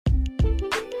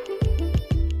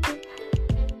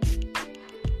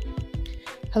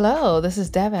Hello, this is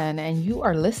Devin, and you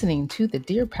are listening to the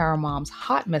Dear Power Moms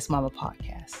Hot Mess Mama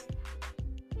podcast.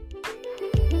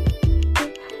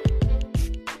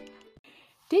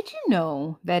 Did you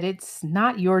know that it's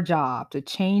not your job to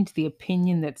change the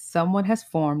opinion that someone has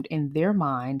formed in their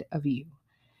mind of you?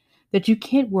 That you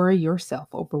can't worry yourself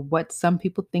over what some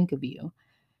people think of you,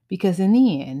 because in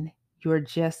the end, you're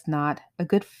just not a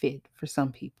good fit for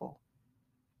some people.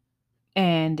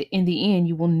 And in the end,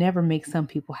 you will never make some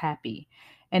people happy,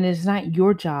 and it's not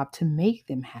your job to make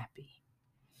them happy.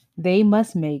 They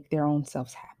must make their own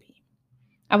selves happy.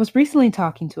 I was recently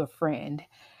talking to a friend,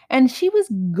 and she was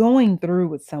going through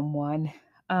with someone,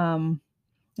 um,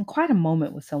 quite a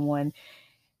moment with someone.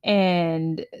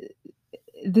 And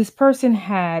this person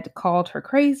had called her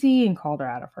crazy and called her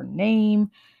out of her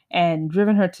name and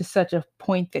driven her to such a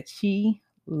point that she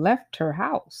left her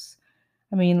house.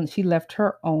 I mean, she left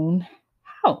her own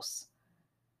house.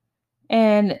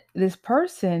 And this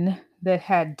person that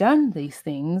had done these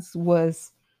things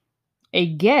was a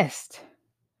guest.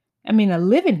 I mean, a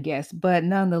living guest, but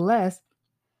nonetheless,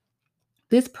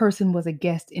 this person was a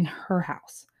guest in her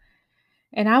house.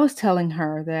 And I was telling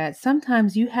her that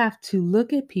sometimes you have to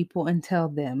look at people and tell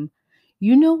them,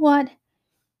 you know what?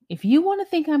 If you want to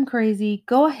think I'm crazy,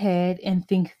 go ahead and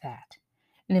think that.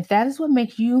 And if that is what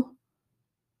makes you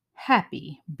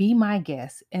happy, be my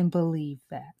guest and believe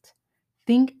that.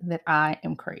 Think that I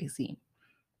am crazy.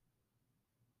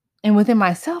 And within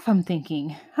myself, I'm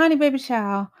thinking, honey, baby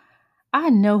child,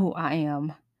 I know who I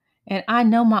am. And I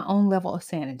know my own level of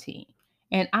sanity.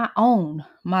 And I own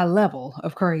my level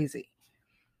of crazy.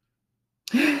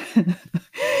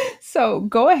 So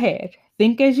go ahead,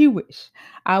 think as you wish.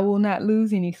 I will not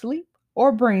lose any sleep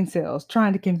or brain cells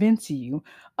trying to convince you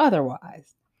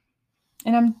otherwise.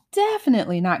 And I'm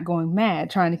definitely not going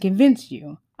mad trying to convince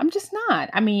you. I'm just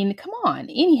not. I mean, come on.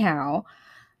 Anyhow,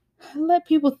 let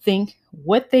people think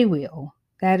what they will.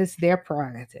 That is their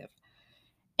prerogative.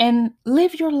 And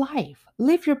live your life.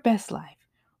 Live your best life.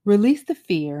 Release the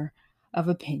fear of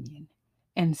opinion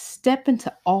and step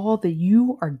into all that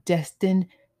you are destined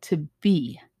to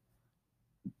be.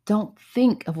 Don't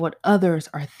think of what others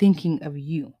are thinking of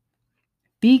you.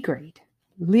 Be great.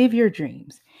 Live your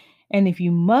dreams. And if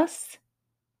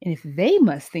they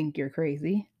must think you're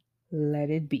crazy, let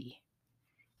it be.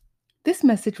 This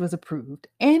message was approved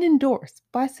and endorsed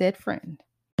by said friend.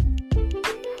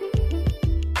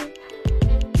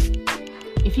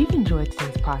 If you've enjoyed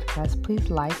today's podcast, please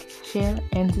like, share,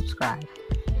 and subscribe.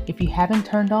 If you haven't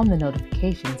turned on the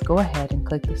notifications, go ahead and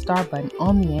click the star button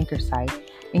on the Anchor site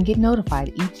and get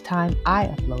notified each time I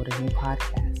upload a new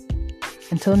podcast.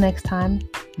 Until next time,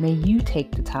 may you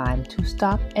take the time to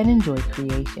stop and enjoy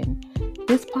creation.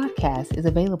 This podcast is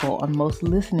available on most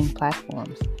listening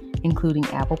platforms, including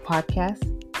Apple Podcasts,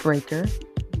 Breaker,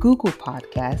 Google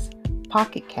Podcasts,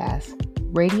 Pocket Casts,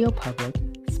 Radio Public,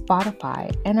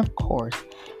 Spotify, and of course,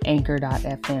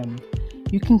 Anchor.fm.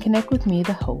 You can connect with me,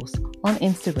 the host, on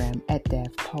Instagram at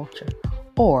DevPulture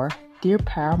or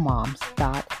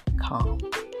DearPowerMoms.com.